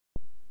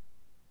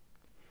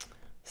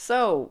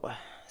So,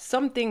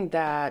 something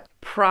that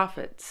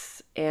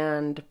prophets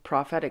and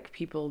prophetic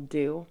people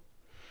do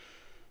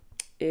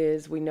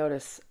is we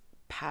notice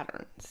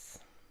patterns.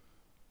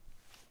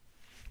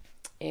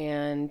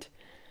 And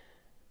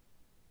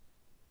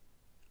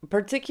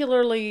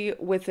particularly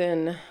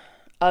within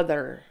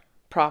other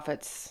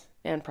prophets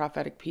and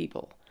prophetic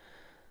people,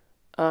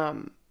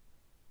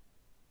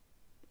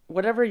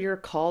 whatever you're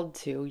called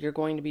to, you're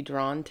going to be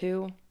drawn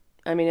to.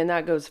 I mean, and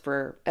that goes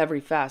for every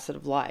facet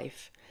of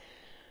life.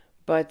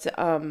 But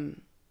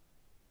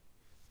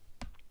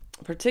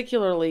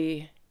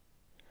particularly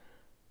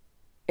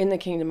in the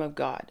kingdom of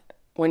God,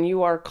 when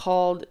you are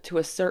called to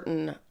a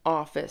certain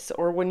office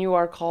or when you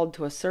are called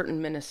to a certain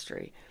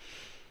ministry,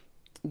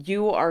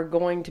 you are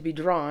going to be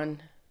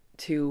drawn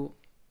to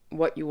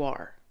what you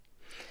are.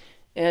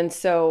 And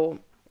so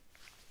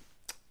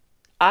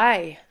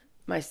I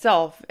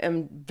myself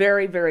am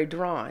very, very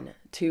drawn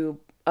to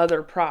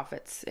other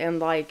prophets.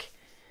 And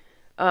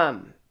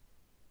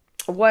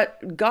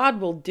what God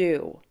will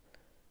do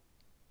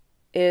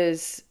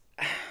is,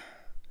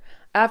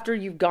 after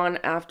you've gone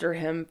after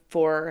him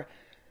for,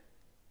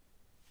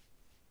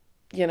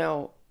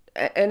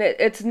 and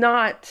it's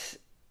not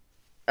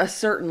a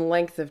certain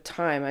length of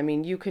time. I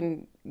mean, you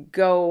can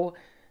go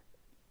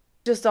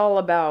just all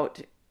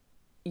about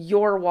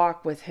your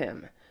walk with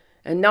him,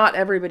 and not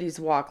everybody's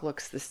walk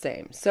looks the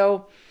same.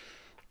 So,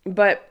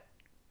 but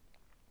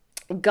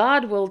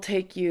God will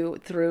take you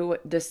through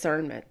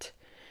discernment,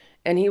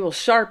 and he will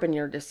sharpen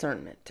your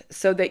discernment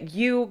so that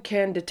you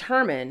can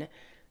determine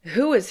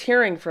who is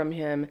hearing from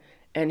him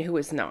and who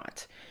is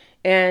not.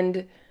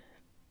 And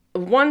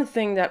one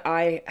thing that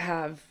I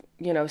have,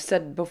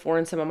 said before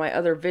in some of my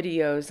other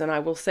videos, and I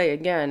will say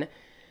again,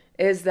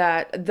 is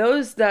that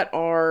those that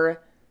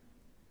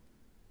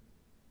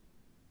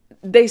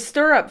they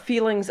stir up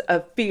feelings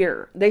of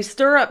fear. They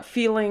stir up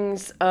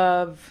feelings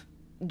of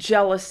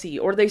jealousy,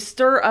 or they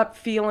stir up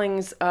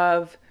feelings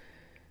of,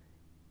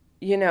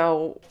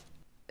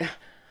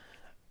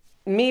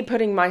 me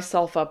putting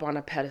myself up on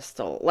a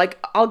pedestal. Like,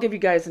 I'll give you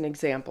guys an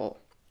example.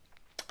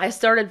 I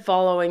started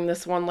following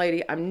this one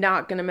lady. I'm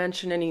not going to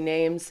mention any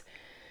names.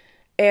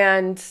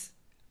 And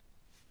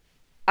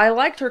I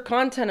liked her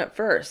content at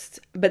first,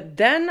 but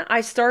then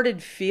I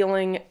started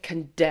feeling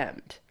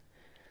condemned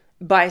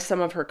by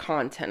some of her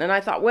content. And I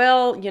thought,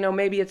 well,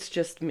 maybe it's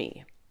just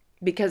me.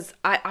 Because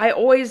I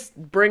always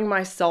bring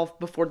myself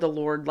before the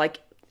Lord. Like,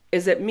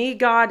 is it me,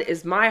 God?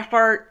 Is my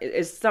heart?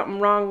 Is something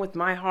wrong with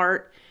my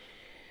heart?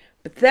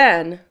 But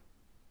then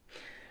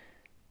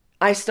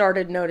I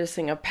started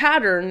noticing a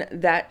pattern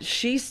that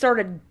she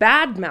started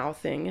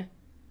bad-mouthing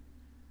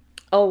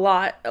a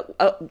lot.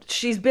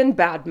 She's been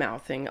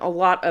bad-mouthing a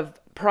lot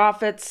of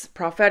prophets,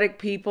 prophetic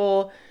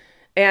people,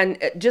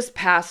 and just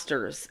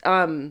pastors,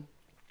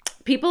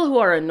 people who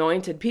are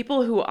anointed,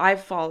 people who I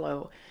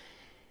follow,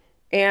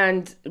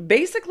 and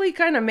basically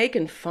kind of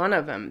making fun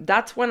of him.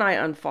 That's when I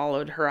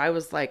unfollowed her. I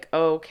was like,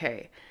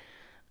 okay,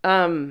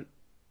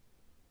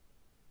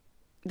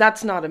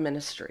 that's not a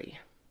ministry.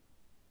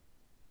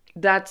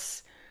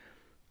 That's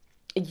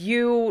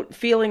you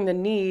feeling the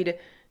need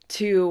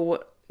to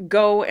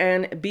go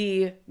and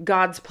be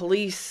God's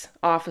police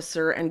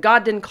officer. And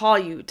God didn't call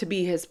you to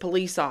be his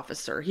police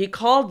officer. He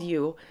called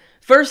you,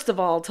 first of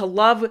all, to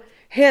love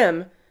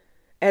him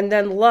and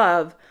then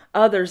love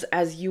others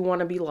as you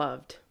want to be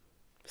loved.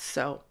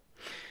 So,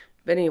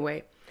 but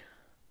anyway,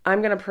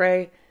 I'm going to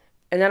pray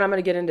and then I'm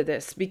going to get into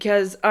this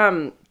because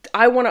I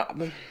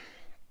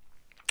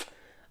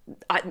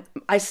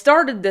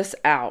started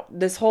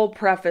this whole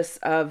preface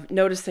of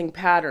noticing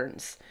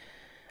patterns,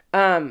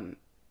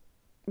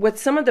 with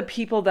some of the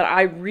people that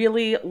I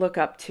really look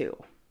up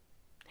to.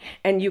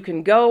 And you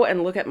can go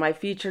and look at my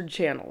featured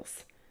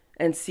channels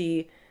and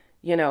see,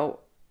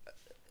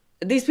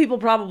 these people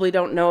probably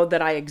don't know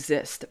that I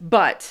exist,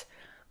 but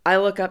I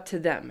look up to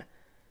them.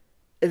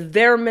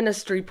 Their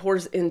ministry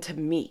pours into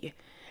me.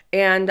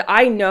 And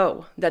I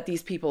know that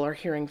these people are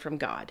hearing from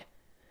God.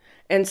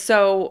 And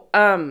so,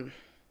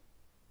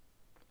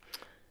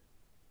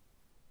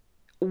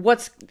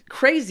 what's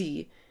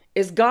crazy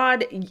is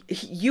God,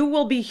 you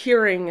will be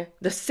hearing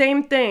the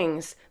same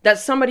things that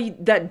somebody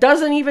that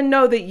doesn't even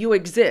know that you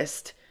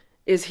exist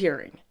is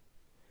hearing.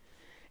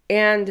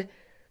 And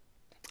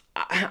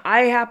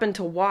I happened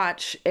to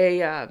watch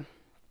a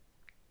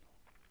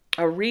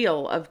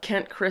reel of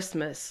Kent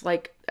Christmas,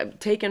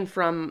 taken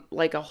from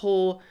a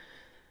whole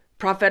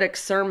prophetic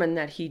sermon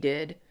that he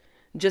did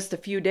just a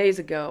few days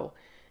ago.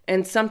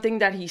 And something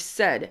that he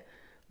said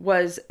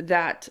was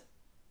that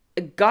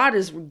God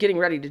is getting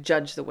ready to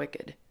judge the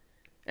wicked.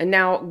 And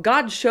now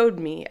God showed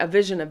me a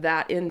vision of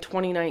that in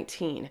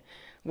 2019,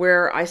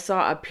 where I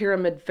saw a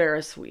pyramid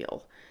Ferris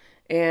wheel,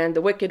 and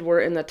the wicked were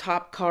in the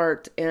top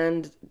cart,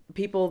 and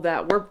people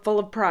that were full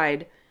of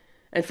pride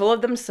and full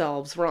of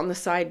themselves were on the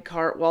side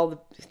cart,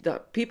 while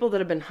the people that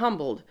have been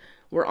humbled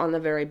were on the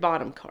very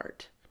bottom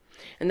cart.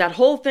 And that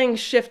whole thing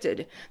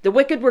shifted. The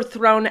wicked were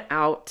thrown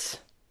out,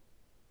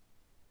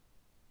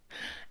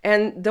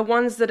 and the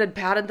ones that had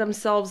patted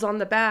themselves on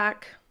the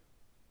back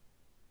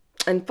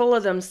and full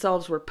of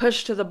themselves were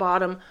pushed to the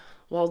bottom,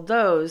 while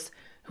those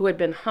who had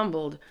been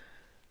humbled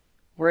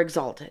were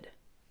exalted.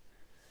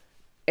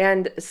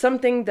 And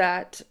something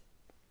that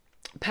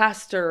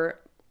Pastor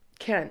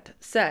Kent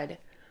said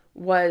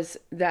was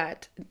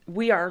that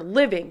we are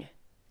living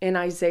in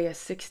Isaiah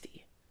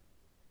 60.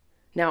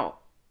 Now,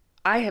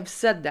 I have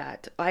said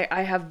that.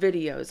 I have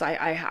videos.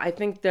 I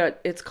think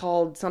that it's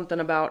called something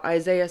about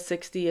Isaiah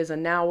 60 is a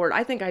now word.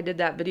 I think I did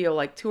that video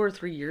like 2 or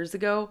 3 years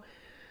ago.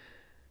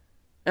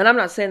 And I'm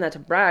not saying that to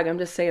brag. I'm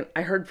just saying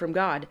I heard from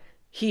God.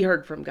 He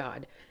heard from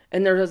God.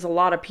 And there's a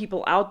lot of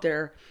people out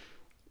there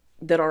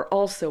that are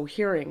also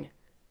hearing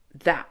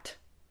that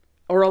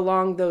or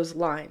along those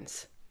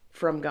lines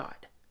from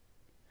God.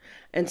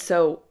 And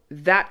so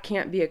that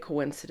can't be a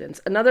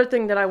coincidence. Another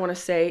thing that I want to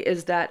say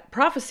is that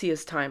prophecy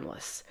is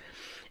timeless.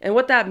 And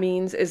what that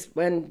means is,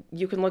 when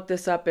you can look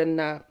this up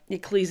in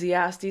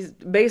Ecclesiastes,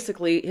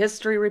 basically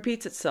history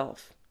repeats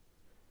itself.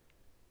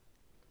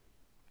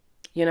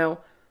 You know,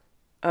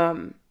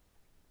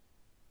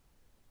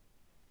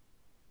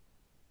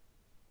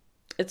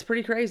 it's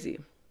pretty crazy.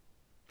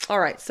 All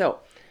right, so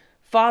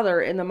Father,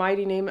 in the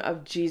mighty name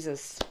of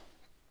Jesus,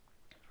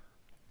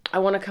 I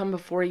want to come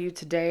before you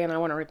today and I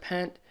want to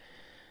repent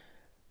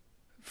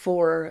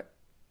for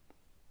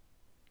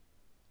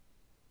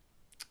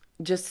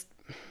just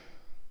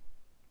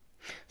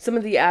some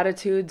of the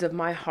attitudes of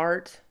my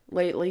heart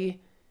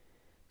lately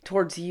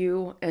towards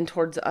you and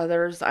towards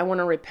others. I want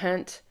to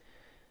repent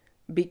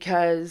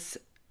because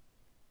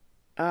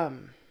I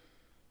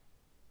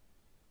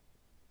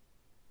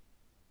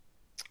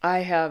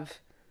have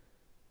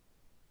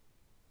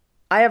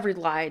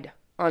relied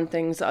on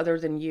things other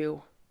than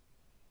you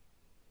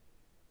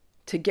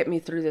to get me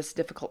through this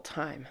difficult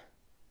time.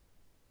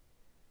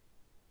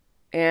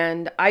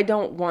 And I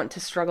don't want to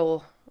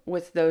struggle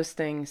with those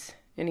things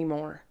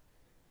anymore.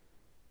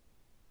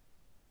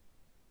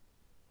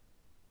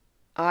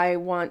 I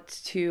want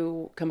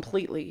to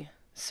completely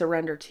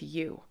surrender to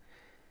you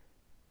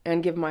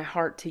and give my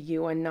heart to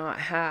you and not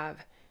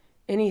have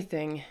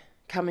anything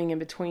coming in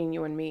between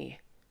you and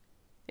me,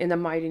 in the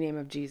mighty name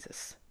of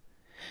Jesus.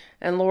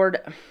 And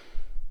Lord,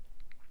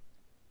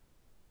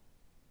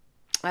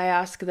 I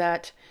ask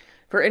that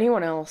for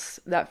anyone else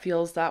that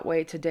feels that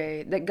way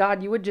today, that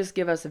God, you would just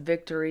give us a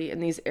victory in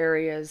these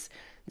areas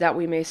that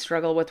we may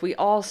struggle with. We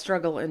all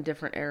struggle in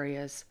different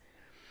areas.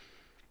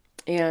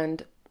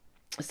 And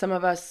some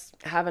of us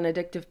have an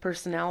addictive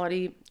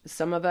personality.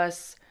 Some of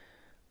us,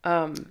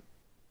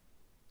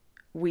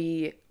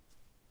 we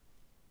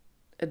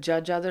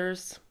judge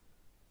others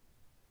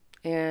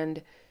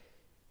and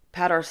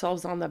pat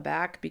ourselves on the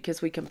back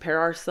because we compare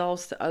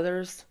ourselves to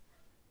others.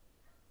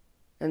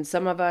 And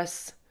some of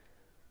us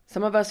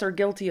are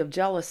guilty of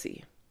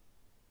jealousy.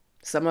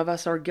 Some of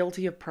us are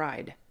guilty of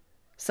pride.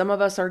 Some of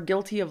us are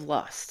guilty of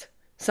lust.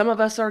 Some of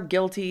us are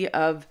guilty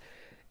of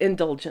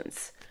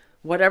indulgence.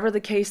 Whatever the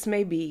case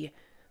may be,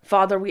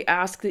 Father, we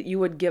ask that you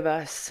would give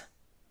us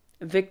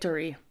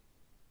victory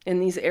in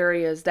these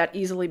areas that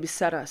easily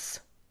beset us.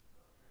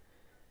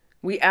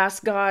 We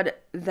ask, God,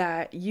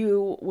 that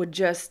you would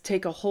just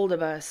take a hold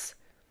of us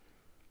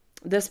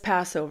this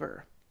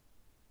Passover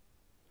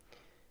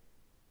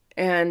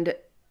and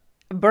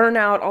burn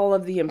out all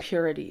of the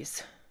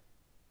impurities.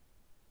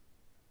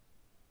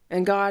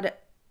 And God,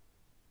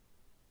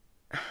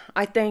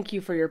 I thank you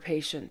for your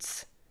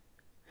patience.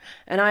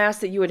 And I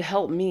ask that you would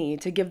help me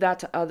to give that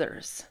to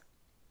others,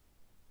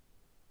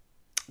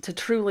 to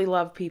truly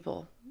love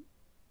people,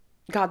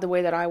 God, the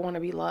way that I want to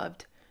be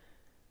loved,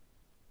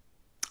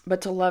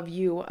 but to love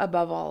you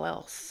above all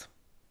else.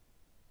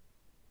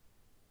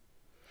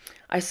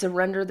 I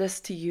surrender this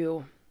to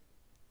you.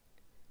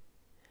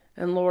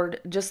 And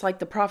Lord, just like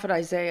the prophet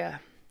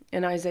Isaiah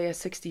in Isaiah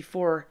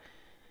 64,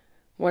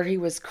 where he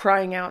was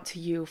crying out to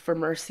you for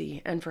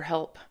mercy and for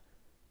help.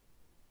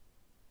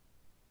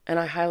 And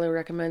I highly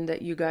recommend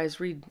that you guys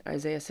read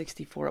Isaiah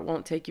 64. It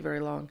won't take you very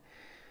long.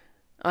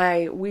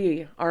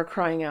 We are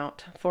crying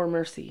out for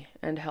mercy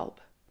and help.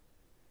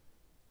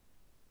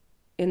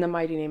 In the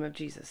mighty name of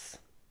Jesus.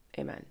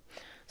 Amen.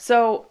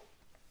 So,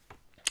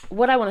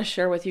 what I want to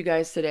share with you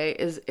guys today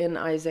is in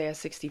Isaiah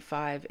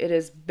 65. It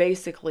is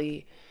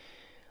basically,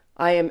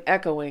 I am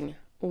echoing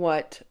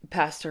what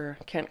Pastor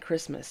Kent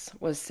Christmas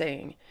was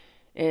saying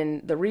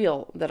in the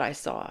reel that I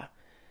saw.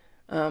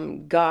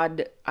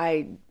 God,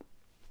 I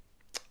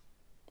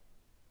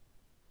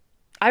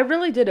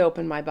really did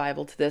open my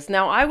Bible to this.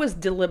 Now, I was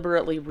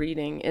deliberately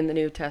reading in the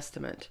New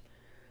Testament,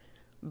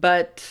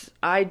 but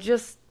I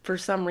just, for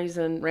some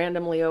reason,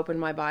 randomly opened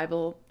my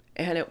Bible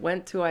and it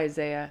went to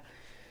Isaiah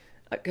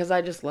because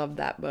I just loved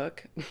that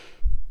book.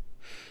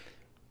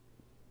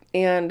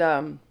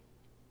 And,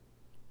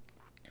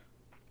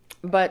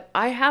 but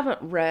I haven't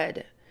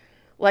read,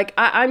 like,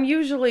 I'm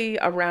usually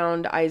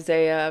around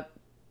Isaiah,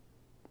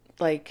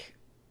 like,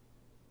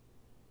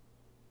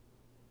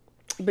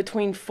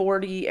 between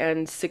 40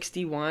 and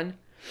 61,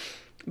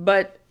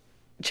 but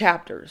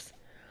chapters.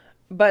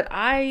 But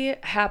I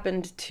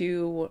happened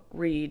to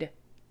read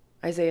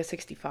Isaiah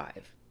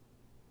 65.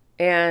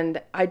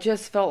 And I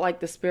just felt like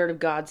the Spirit of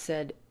God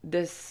said,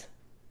 this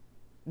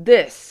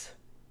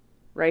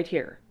right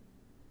here.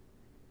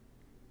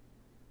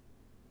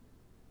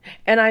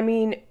 And I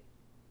mean,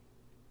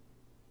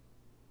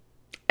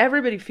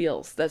 everybody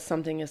feels that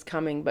something is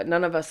coming, but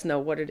none of us know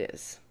what it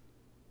is.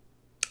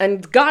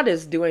 And God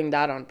is doing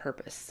that on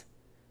purpose,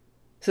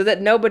 so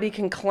that nobody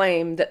can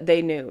claim that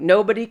they knew.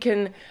 Nobody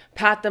can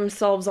pat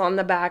themselves on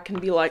the back and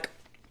be like,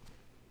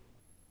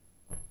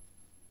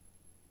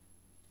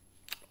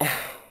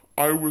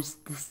 I was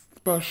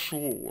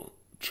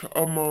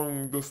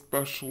among the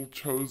special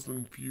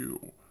chosen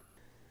few.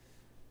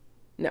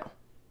 no,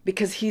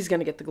 because he's going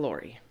to get the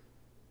glory.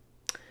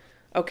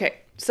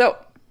 Okay, so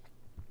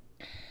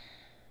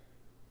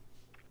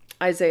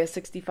Isaiah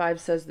 65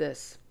 says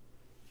this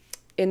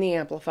in the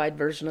Amplified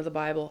version of the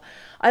Bible.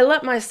 I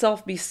let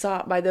myself be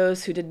sought by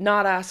those who did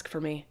not ask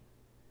for me.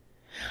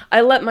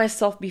 I let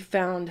myself be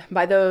found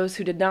by those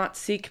who did not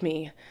seek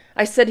me.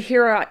 I said,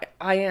 here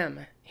I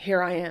am,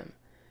 here I am.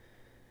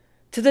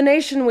 To the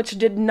nation which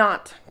did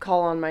not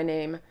call on my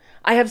name,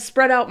 I have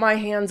spread out my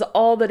hands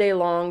all the day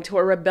long to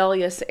a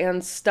rebellious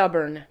and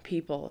stubborn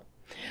people,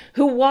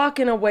 who walk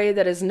in a way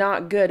that is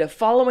not good,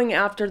 following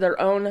after their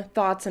own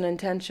thoughts and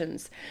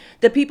intentions,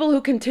 the people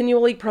who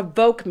continually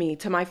provoke me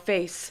to my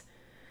face,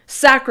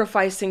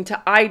 sacrificing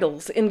to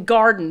idols in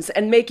gardens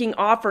and making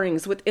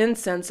offerings with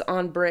incense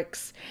on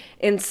bricks,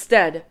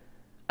 instead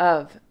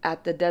of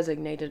at the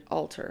designated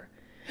altar,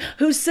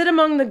 who sit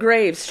among the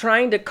graves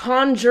trying to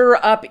conjure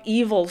up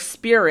evil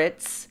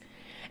spirits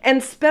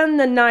and spend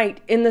the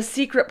night in the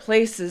secret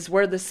places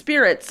where the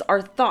spirits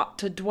are thought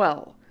to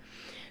dwell,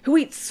 who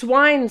eat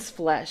swine's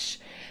flesh,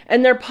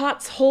 and their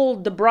pots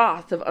hold the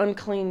broth of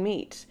unclean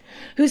meat,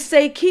 who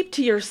say, keep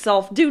to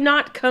yourself, do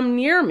not come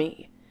near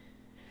me.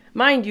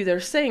 Mind you, they're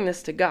saying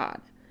this to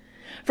God.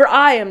 For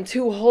I am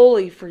too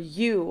holy for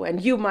you,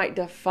 and you might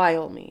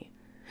defile me.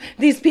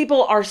 These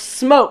people are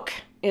smoke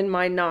in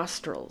my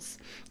nostrils,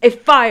 a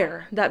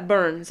fire that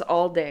burns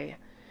all day.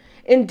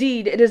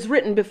 Indeed, it is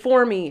written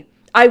before me,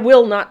 I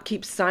will not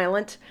keep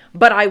silent,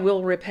 but I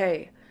will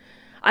repay.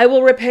 I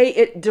will repay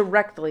it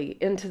directly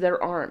into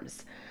their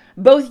arms,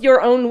 both your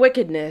own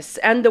wickedness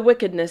and the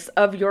wickedness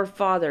of your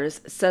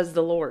fathers, says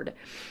the Lord,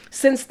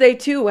 since they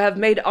too have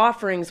made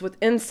offerings with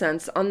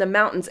incense on the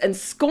mountains and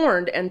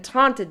scorned and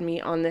taunted me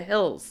on the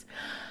hills.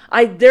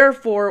 I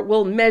therefore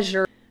will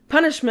measure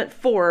punishment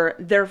for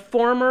their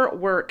former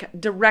work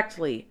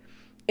directly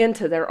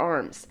into their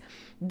arms.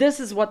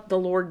 This is what the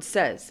Lord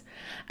says.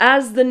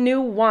 As the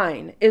new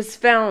wine is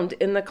found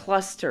in the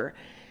cluster,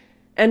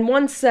 and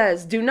one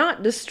says, do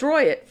not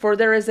destroy it, for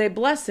there is a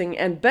blessing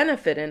and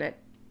benefit in it,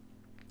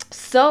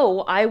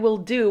 so I will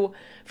do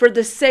for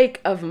the sake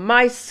of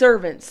my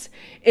servants,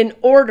 in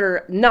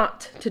order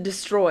not to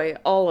destroy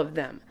all of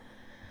them.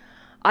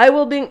 I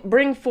will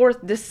bring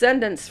forth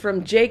descendants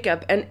from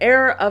Jacob, an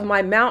heir of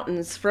my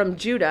mountains from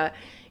Judah.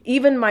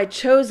 Even my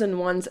chosen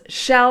ones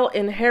shall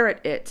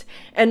inherit it,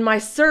 and my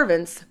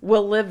servants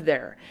will live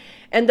there.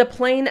 And the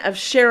plain of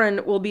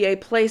Sharon will be a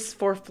place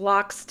for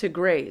flocks to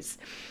graze,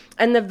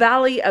 and the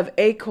valley of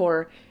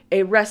Achor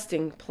a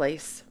resting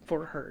place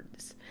for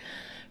herds.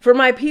 For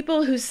my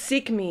people who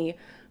seek me,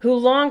 who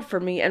long for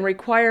me and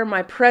require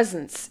my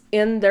presence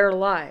in their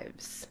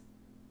lives.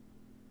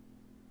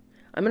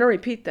 I'm going to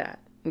repeat that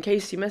in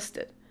case you missed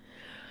it.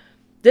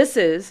 This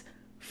is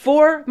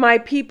for my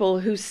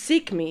people who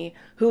seek me,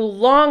 who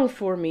long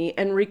for me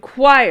and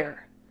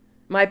require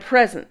my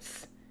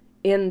presence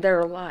in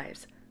their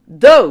lives.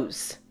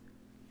 Those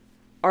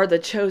are the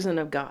chosen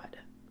of God.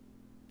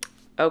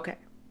 Okay.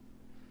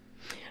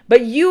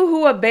 But you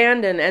who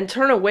abandon and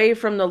turn away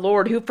from the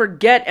Lord, who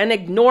forget and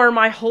ignore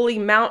my holy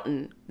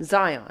mountain,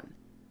 Zion,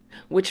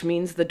 which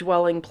means the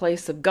dwelling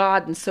place of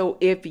God. And so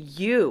if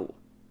you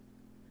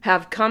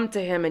have come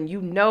to him and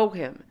you know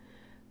him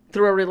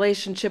through a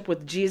relationship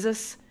with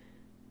Jesus,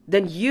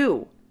 then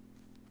you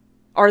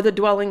are the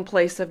dwelling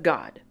place of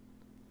God,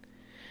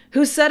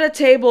 who set a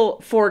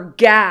table for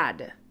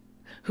Gad,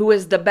 who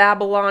is the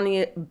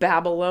Babylonian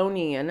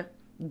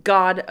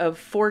god of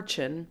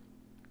fortune,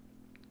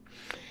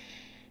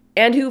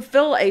 and who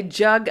fill a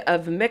jug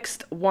of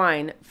mixed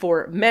wine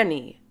for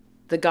many,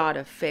 the god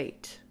of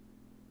fate.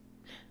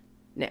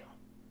 Now,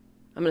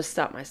 I'm going to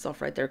stop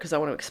myself right there because I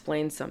want to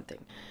explain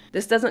something.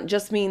 This doesn't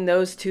just mean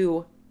those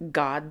two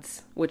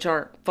gods, which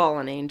are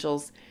fallen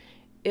angels.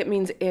 It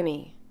means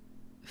any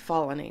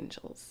fallen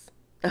angels.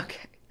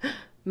 Okay,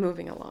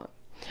 moving along.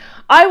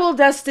 I will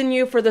destine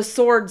you for the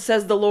sword,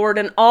 says the Lord,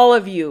 and all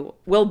of you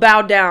will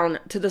bow down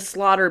to the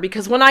slaughter,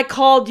 because when I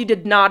called, you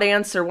did not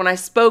answer. When I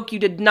spoke, you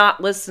did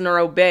not listen or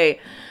obey.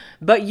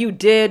 But you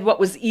did what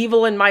was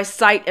evil in my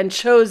sight and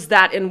chose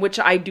that in which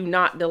I do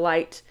not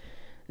delight.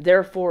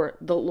 Therefore,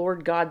 the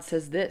Lord God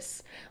says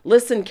this,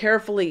 listen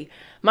carefully.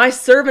 My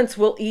servants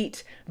will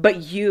eat, but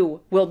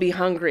you will be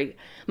hungry.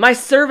 My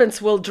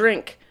servants will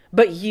drink,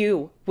 but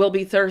you will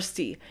be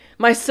thirsty.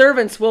 My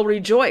servants will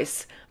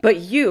rejoice, but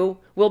you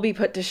will be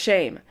put to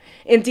shame.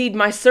 Indeed,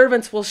 my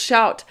servants will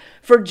shout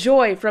for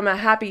joy from a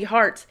happy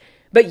heart,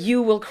 but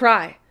you will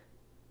cry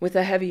with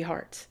a heavy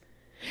heart.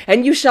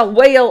 And you shall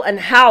wail and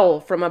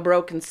howl from a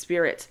broken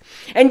spirit.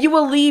 And you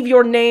will leave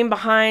your name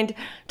behind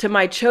to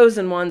my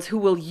chosen ones who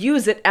will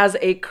use it as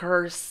a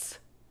curse.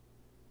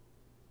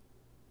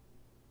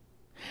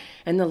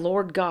 And the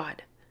Lord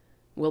God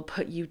will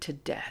put you to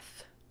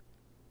death.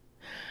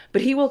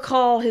 But he will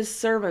call his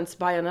servants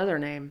by another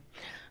name,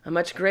 a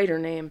much greater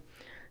name,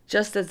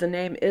 just as the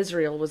name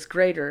Israel was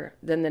greater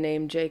than the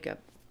name Jacob.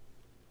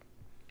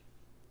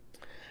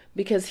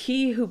 Because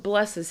he who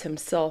blesses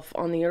himself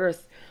on the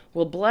earth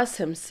will bless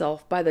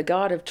himself by the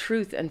God of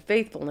truth and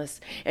faithfulness,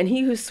 and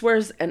he who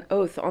swears an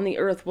oath on the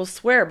earth will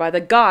swear by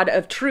the God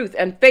of truth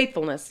and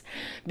faithfulness,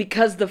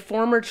 because the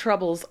former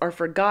troubles are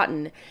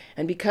forgotten,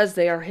 and because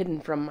they are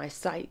hidden from my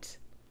sight.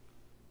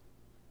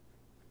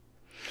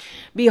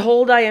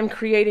 Behold, I am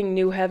creating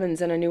new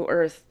heavens and a new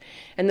earth,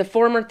 and the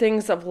former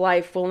things of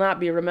life will not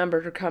be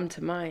remembered or come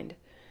to mind.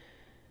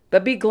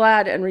 But be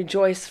glad and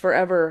rejoice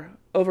forever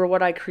over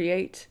what I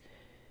create.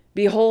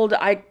 Behold,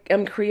 I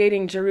am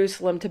creating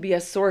Jerusalem to be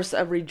a source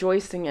of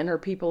rejoicing and her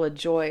people a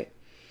joy.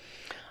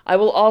 I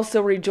will also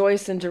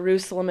rejoice in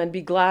Jerusalem and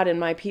be glad in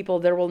my people.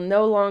 There will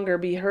no longer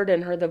be heard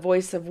in her the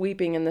voice of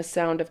weeping and the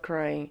sound of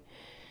crying.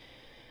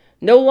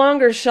 No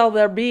longer shall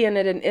there be in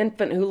it an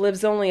infant who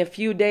lives only a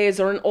few days,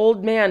 or an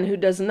old man who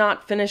does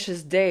not finish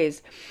his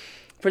days.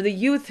 For the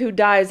youth who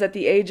dies at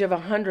the age of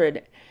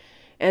 100,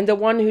 and the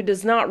one who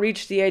does not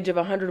reach the age of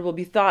 100 will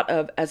be thought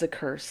of as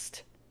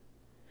accursed.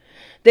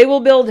 They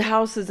will build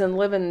houses and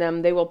live in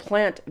them. They will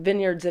plant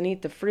vineyards and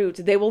eat the fruit.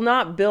 They will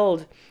not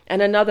build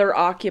and another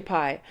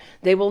occupy.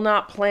 They will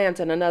not plant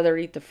and another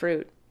eat the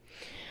fruit.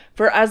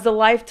 For as the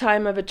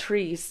lifetime of a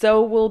tree,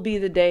 so will be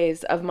the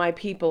days of my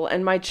people,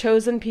 and my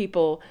chosen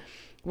people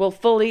will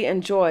fully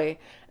enjoy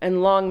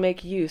and long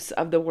make use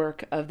of the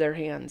work of their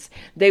hands.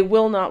 They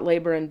will not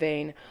labor in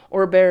vain,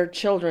 or bear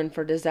children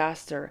for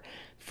disaster,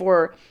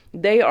 for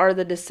they are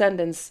the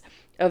descendants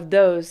of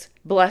those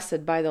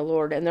blessed by the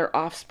Lord, and their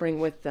offspring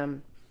with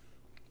them.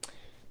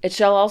 It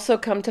shall also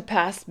come to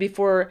pass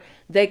before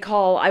they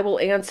call, I will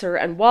answer,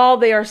 and while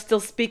they are still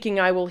speaking,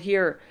 I will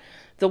hear.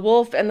 The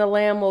wolf and the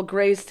lamb will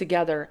graze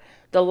together.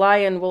 The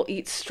lion will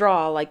eat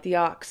straw like the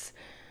ox.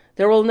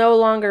 There will no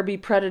longer be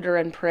predator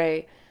and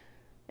prey,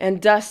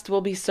 and dust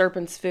will be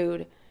serpents'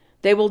 food.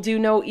 They will do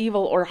no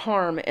evil or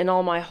harm in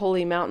all my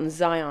holy mountain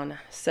Zion,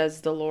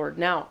 says the Lord.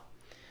 Now,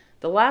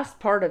 the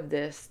last part of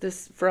this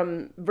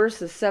from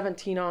verses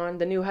 17 on,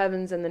 the new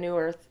heavens and the new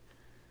earth,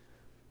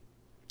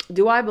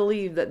 do I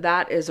believe that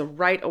that is a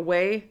right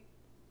away?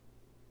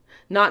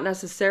 Not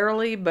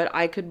necessarily, but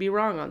I could be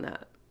wrong on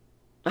that.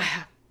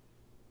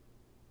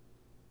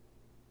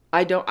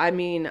 I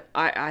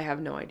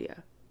have no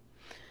idea.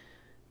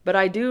 But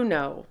I do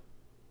know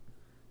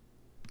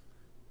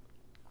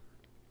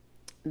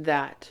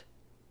that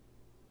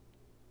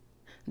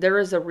there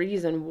is a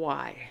reason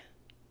why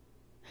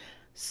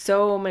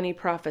so many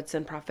prophets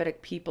and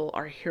prophetic people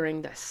are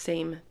hearing the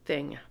same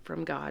thing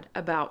from God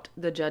about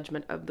the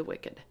judgment of the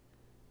wicked.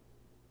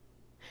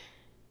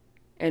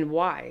 And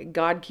why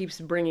God keeps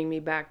bringing me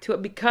back to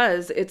it,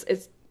 because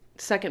it's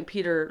 2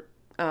 Peter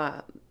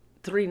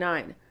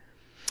 3:9.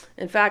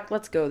 In fact,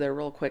 let's go there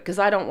real quick, because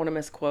I don't want to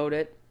misquote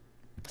it.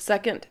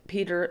 2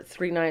 Peter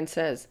 3:9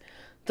 says,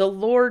 the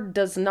Lord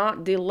does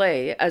not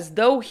delay as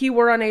though he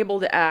were unable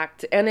to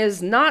act, and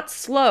is not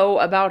slow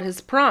about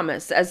his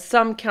promise, as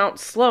some count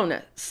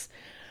slowness,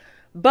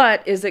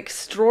 but is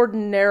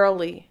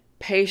extraordinarily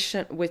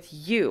patient with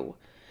you,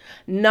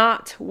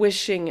 not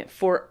wishing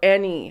for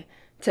any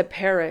to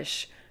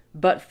perish,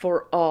 but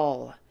for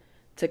all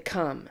to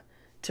come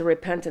to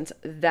repentance.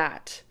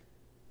 That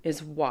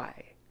is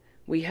why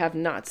we have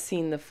not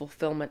seen the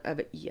fulfillment of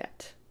it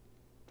yet.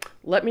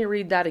 Let me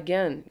read that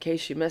again in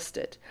case you missed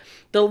it.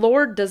 The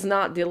Lord does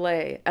not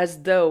delay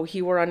as though he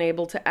were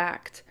unable to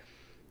act,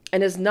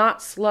 and is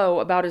not slow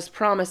about his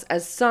promise,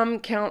 as some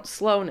count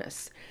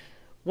slowness.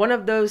 One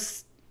of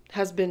those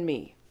has been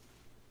me.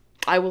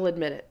 I will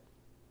admit it.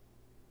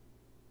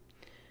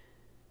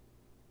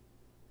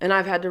 And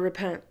I've had to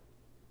repent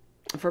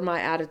for my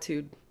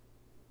attitude.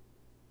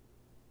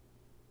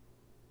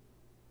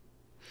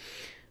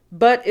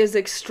 But is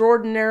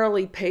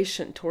extraordinarily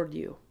patient toward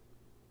you,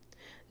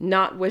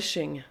 not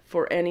wishing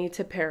for any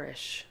to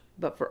perish,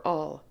 but for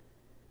all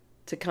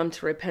to come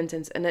to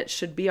repentance. And it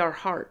should be our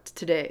heart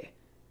today.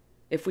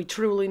 If we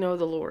truly know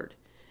the Lord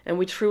and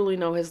we truly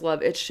know his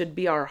love, it should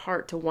be our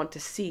heart to want to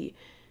see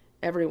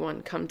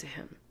everyone come to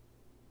him,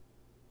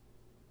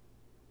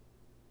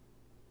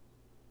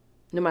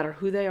 no matter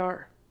who they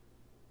are.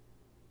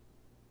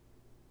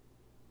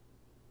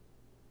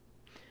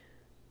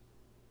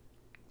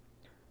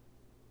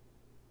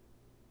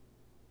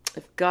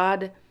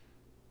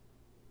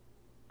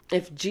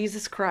 If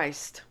Jesus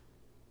Christ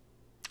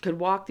could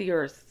walk the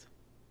earth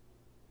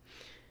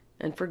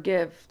and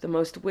forgive the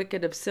most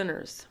wicked of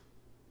sinners,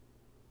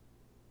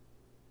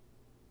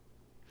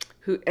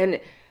 and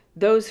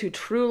those who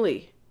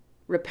truly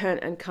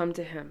repent and come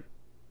to him,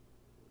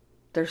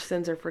 their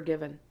sins are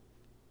forgiven.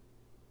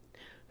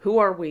 Who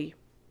are we?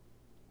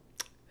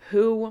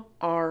 Who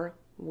are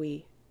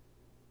we?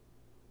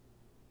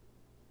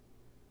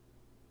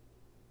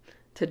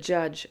 to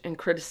judge and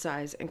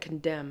criticize and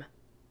condemn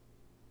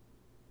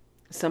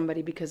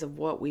somebody because of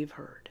what we've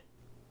heard.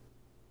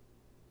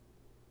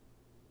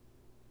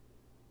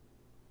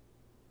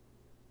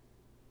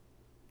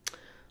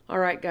 All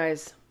right,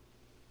 guys.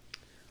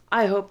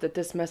 I hope that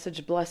this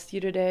message blessed you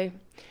today.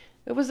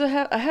 It was a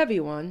heavy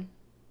one,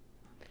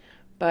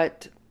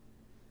 but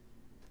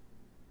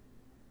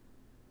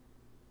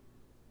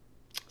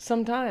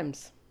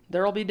sometimes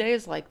there will be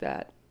days like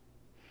that.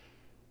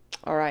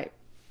 All right.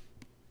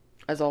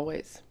 As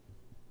always,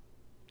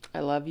 I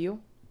love you.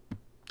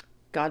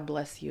 God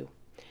bless you.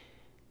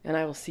 And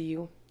I will see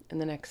you in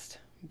the next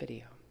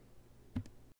video.